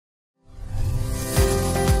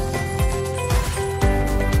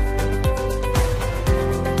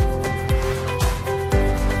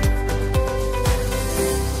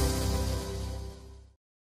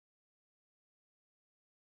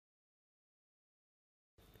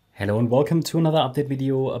Hello and welcome to another update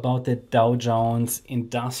video about the Dow Jones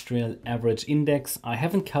Industrial Average Index. I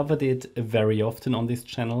haven't covered it very often on this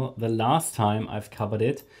channel. The last time I've covered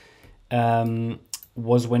it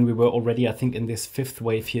was when we were already, I think, in this fifth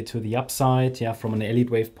wave here to the upside. Yeah, from an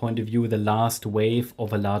Elliott wave point of view, the last wave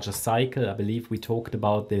of a larger cycle. I believe we talked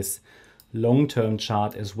about this long-term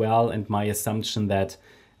chart as well, and my assumption that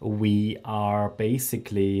we are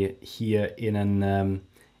basically here in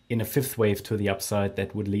a fifth wave to the upside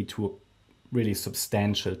that would lead to a really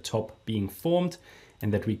substantial top being formed,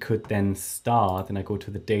 and that we could then start, and I go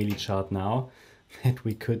to the daily chart now, that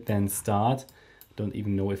we could then start, don't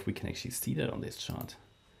even know if we can actually see that on this chart,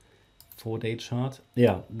 4-day chart,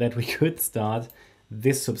 yeah, that we could start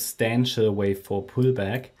this substantial wave 4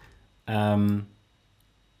 pullback,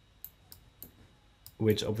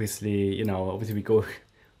 which obviously, you know, obviously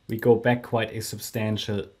we go back quite a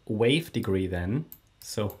substantial wave degree then.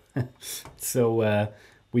 So,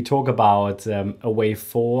 we talk about a wave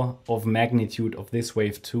 4 of magnitude of this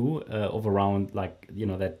wave 2 of around, like, you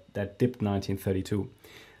know, that dipped 1932.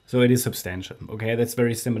 So it is substantial. Okay, that's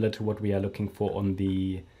very similar to what we are looking for on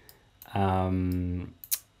the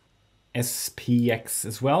SPX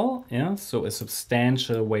as well. Yeah, so a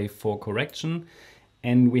substantial wave 4 correction.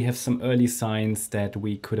 And we have some early signs that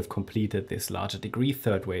we could have completed this larger degree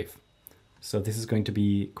third wave. So this is going to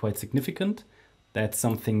be quite significant. That's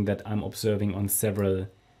something that I'm observing on several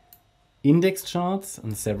index charts,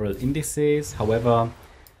 on several indices. However,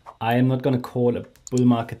 I am not going to call a bull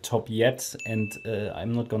market top yet, and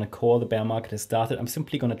I'm not going to call the bear market has started. I'm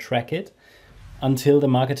simply going to track it until the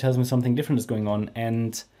market tells me something different is going on.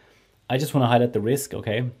 And I just want to highlight the risk,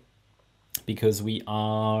 okay? Because we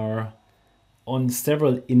are on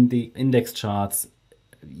several index charts,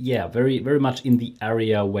 yeah, very much in the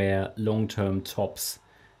area where long-term tops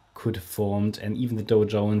could have formed, and even the Dow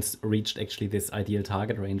Jones reached actually this ideal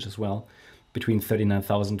target range as well, between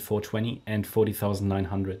 39,420 and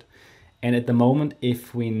 40,900. And at the moment,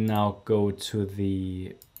 if we now go to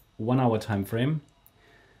the 1 hour time frame,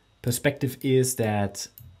 perspective is that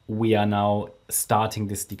we are now starting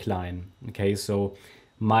this decline. Okay, so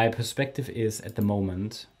my perspective is at the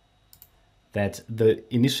moment that the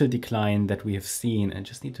initial decline that we have seen, and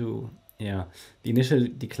just need to, yeah, the initial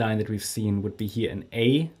decline that we've seen would be here an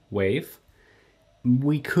A wave.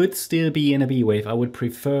 We could still be in a B wave. I would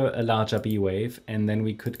prefer a larger B wave, and then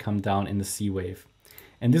we could come down in the C wave.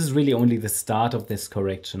 And this is really only the start of this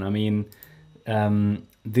correction. I mean,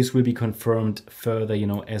 this will be confirmed further, you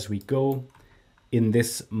know, as we go in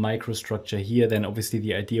this microstructure here. Then obviously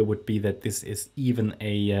the idea would be that this is even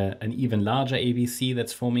an even larger ABC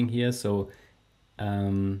that's forming here. So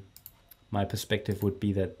my perspective would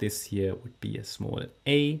be that this here would be a small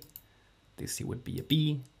A, this here would be a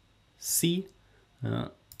B, C,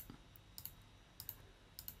 and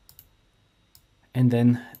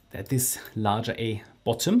then that this larger A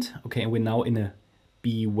bottomed. Okay, and we're now in a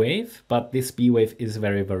B wave, but this B wave is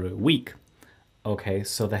very weak. Okay,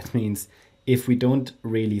 so that means if we don't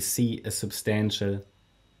really see a substantial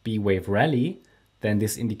B wave rally, then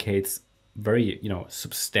this indicates very, you know,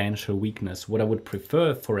 substantial weakness. What I would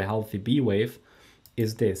prefer for a healthy B wave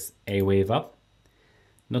is this A wave up.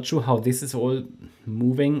 Not sure how this is all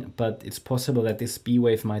moving, but it's possible that this B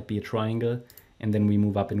wave might be a triangle, and then we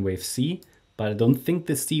move up in wave C. But I don't think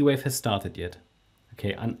the C wave has started yet.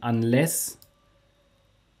 Okay, unless,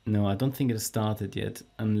 no, I don't think it has started yet,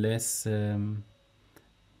 unless it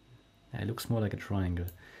looks more like a triangle.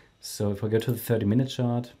 So if I go to the 30-minute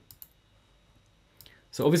chart,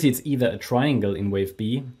 so obviously it's either a triangle in wave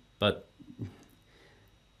B, but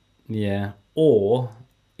yeah, or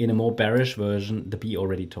in a more bearish version, the B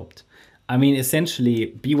already topped. I mean, essentially,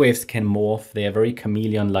 B waves can morph. They are very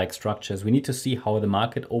chameleon-like structures. We need to see how the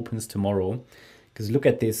market opens tomorrow, because look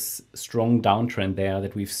at this strong downtrend there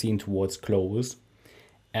that we've seen towards close.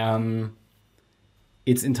 It's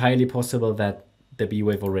entirely possible that the B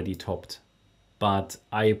wave already topped, but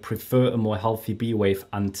I prefer a more healthy B wave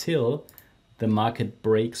until the market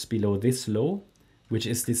breaks below this low, which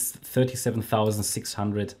is this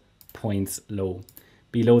 37,600 points low.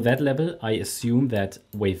 Below that level, I assume that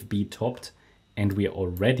wave B topped, and we are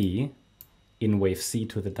already in wave C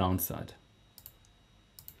to the downside.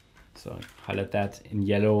 So I highlight that in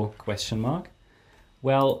yellow question mark.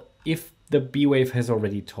 Well, if the B wave has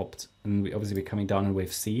already topped, and we obviously we're coming down in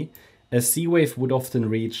wave C, a C wave would often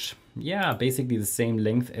reach, yeah, basically the same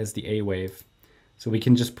length as the A wave. So we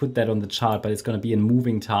can just put that on the chart, but it's going to be a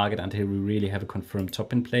moving target until we really have a confirmed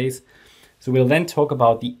top in place. So we'll then talk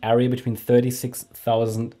about the area between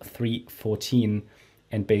 36,314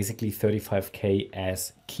 and basically 35K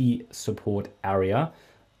as key support area.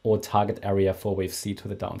 or target area for wave C to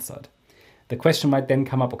the downside. The question might then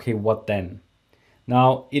come up, okay, what then?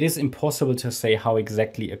 Now, it is impossible to say how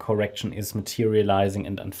exactly a correction is materializing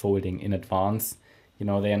and unfolding in advance. You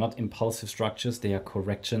know, they are not impulsive structures, they are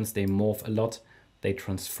corrections, they morph a lot, they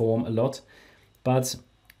transform a lot. But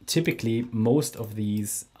typically, most of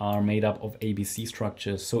these are made up of ABC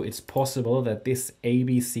structures. So it's possible that this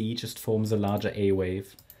ABC just forms a larger A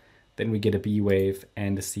wave. Then we get a B wave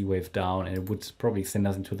and a C wave down, and it would probably send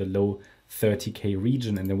us into the low 30K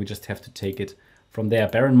region. And then we just have to take it from there.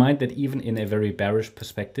 Bear in mind that even in a very bearish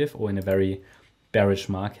perspective or in a very bearish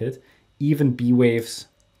market, even B waves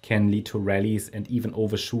can lead to rallies and even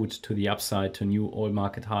overshoot to the upside to new bull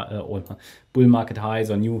market highs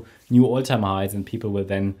or new all-time highs, and people will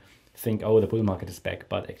then think, oh, the bull market is back,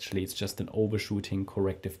 but actually it's just an overshooting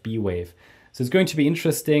corrective B wave. So it's going to be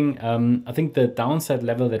interesting. I think the downside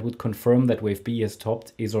level that would confirm that wave B has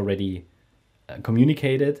topped is already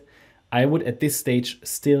communicated. I would at this stage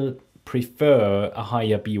still prefer a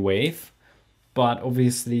higher B wave, but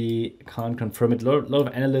obviously can't confirm it. A lot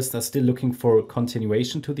of analysts are still looking for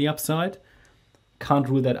continuation to the upside. Can't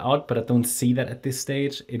rule that out, but I don't see that at this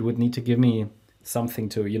stage. It would need to give me something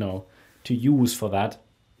to, you know, to use for that.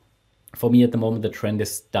 For me at the moment, the trend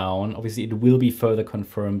is down. Obviously, it will be further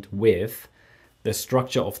confirmed with the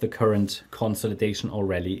structure of the current consolidation or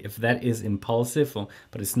rally, if that is impulsive,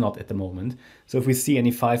 but it's not at the moment. So if we see any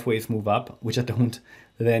 5 waves move up, which I don't,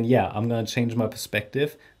 then yeah, I'm going to change my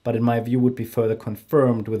perspective, but in my view would be further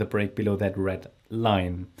confirmed with a break below that red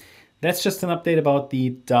line. That's just an update about the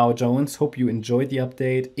Dow Jones. Hope you enjoyed the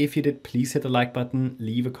update. If you did, please hit the like button,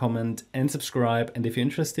 leave a comment and subscribe. And if you're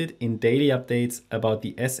interested in daily updates about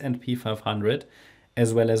the S&P 500,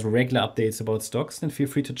 as well as regular updates about stocks, then feel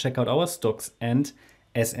free to check out our stocks and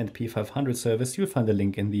S&P 500 service. You'll find a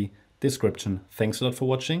link in the description. Thanks a lot for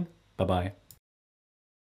watching. Bye-bye.